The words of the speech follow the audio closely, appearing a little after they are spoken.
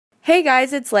Hey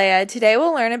guys, it's Leia. Today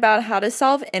we'll learn about how to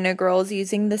solve integrals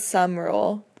using the sum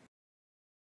rule.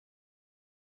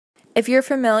 If you're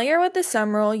familiar with the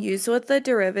sum rule used with the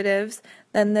derivatives,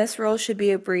 then this rule should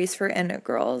be a breeze for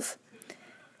integrals.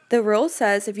 The rule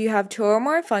says if you have two or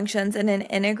more functions in an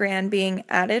integrand being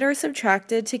added or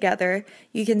subtracted together,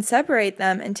 you can separate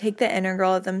them and take the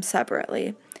integral of them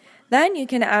separately. Then you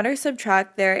can add or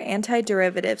subtract their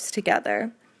antiderivatives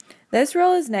together. This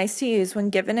rule is nice to use when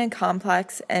given a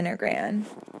complex integrand.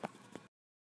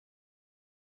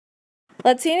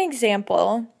 Let's see an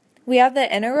example. We have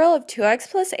the integral of 2x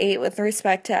plus 8 with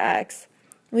respect to x.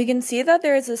 We can see that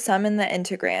there is a sum in the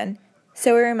integrand,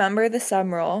 so we remember the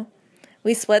sum rule.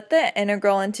 We split the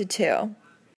integral into 2.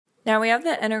 Now we have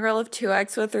the integral of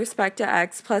 2x with respect to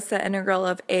x plus the integral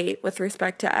of 8 with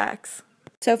respect to x.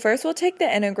 So first we'll take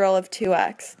the integral of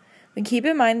 2x. We keep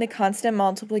in mind the constant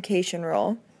multiplication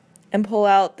rule and pull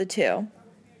out the 2.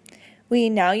 We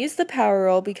now use the power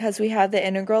rule because we have the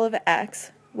integral of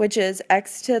x, which is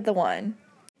x to the 1.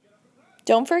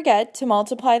 Don't forget to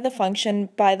multiply the function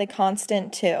by the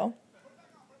constant 2.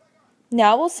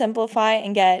 Now we'll simplify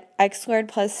and get x squared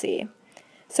plus c.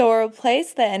 So we'll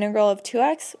replace the integral of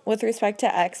 2x with respect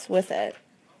to x with it.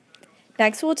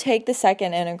 Next we'll take the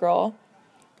second integral,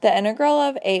 the integral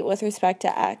of 8 with respect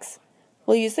to x.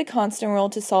 We'll use the constant rule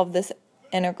to solve this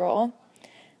integral.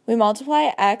 We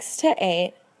multiply x to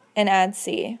 8 and add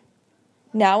c.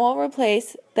 Now we'll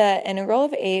replace the integral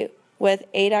of 8 with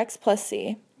 8x plus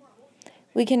c.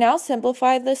 We can now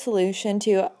simplify the solution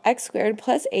to x squared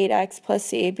plus 8x plus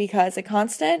c because a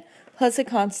constant plus a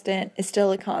constant is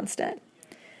still a constant.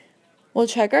 We'll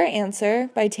check our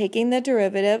answer by taking the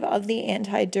derivative of the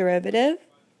antiderivative,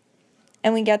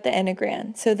 and we get the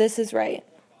integrand, so this is right.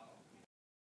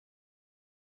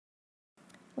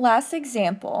 Last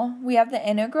example, we have the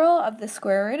integral of the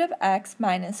square root of x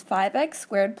minus 5x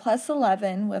squared plus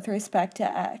 11 with respect to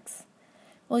x.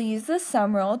 We'll use the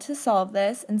sum rule to solve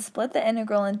this and split the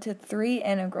integral into 3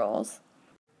 integrals.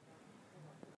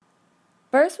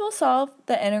 First, we'll solve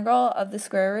the integral of the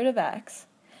square root of x.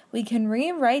 We can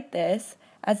rewrite this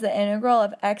as the integral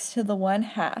of x to the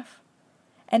 1/2.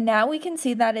 And now we can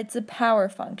see that it's a power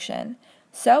function,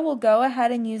 so we'll go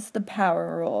ahead and use the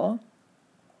power rule.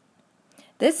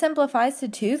 This simplifies to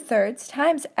 2/3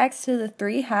 times x to the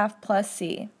 3/2 plus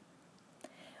c.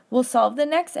 We'll solve the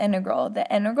next integral,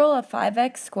 the integral of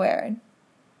 5x squared.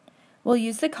 We'll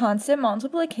use the constant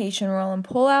multiplication rule and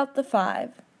pull out the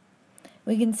 5.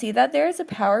 We can see that there is a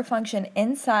power function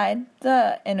inside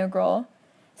the integral,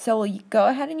 so we'll go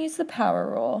ahead and use the power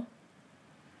rule.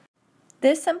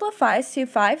 This simplifies to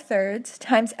 5/3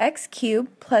 times x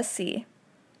cubed plus c.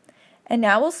 And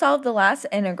now we'll solve the last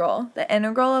integral, the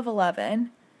integral of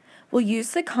 11. We'll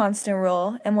use the constant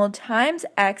rule and we'll times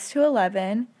x to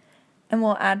 11 and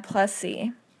we'll add plus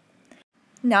c.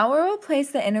 Now we'll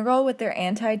replace the integral with their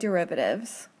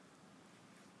antiderivatives.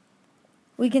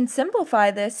 We can simplify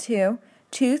this to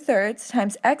 2/3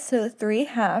 times x to the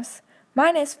 3/2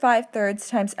 minus 5/3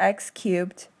 times x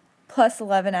cubed plus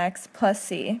 11x plus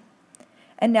c.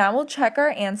 And now we'll check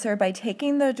our answer by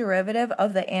taking the derivative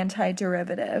of the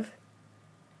antiderivative.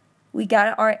 We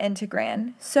got our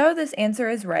integrand, so this answer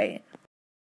is right.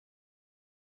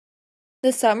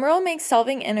 The sum rule makes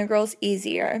solving integrals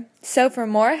easier, so for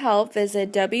more help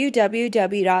visit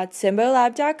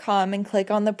www.symbolab.com and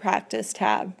click on the Practice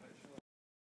tab.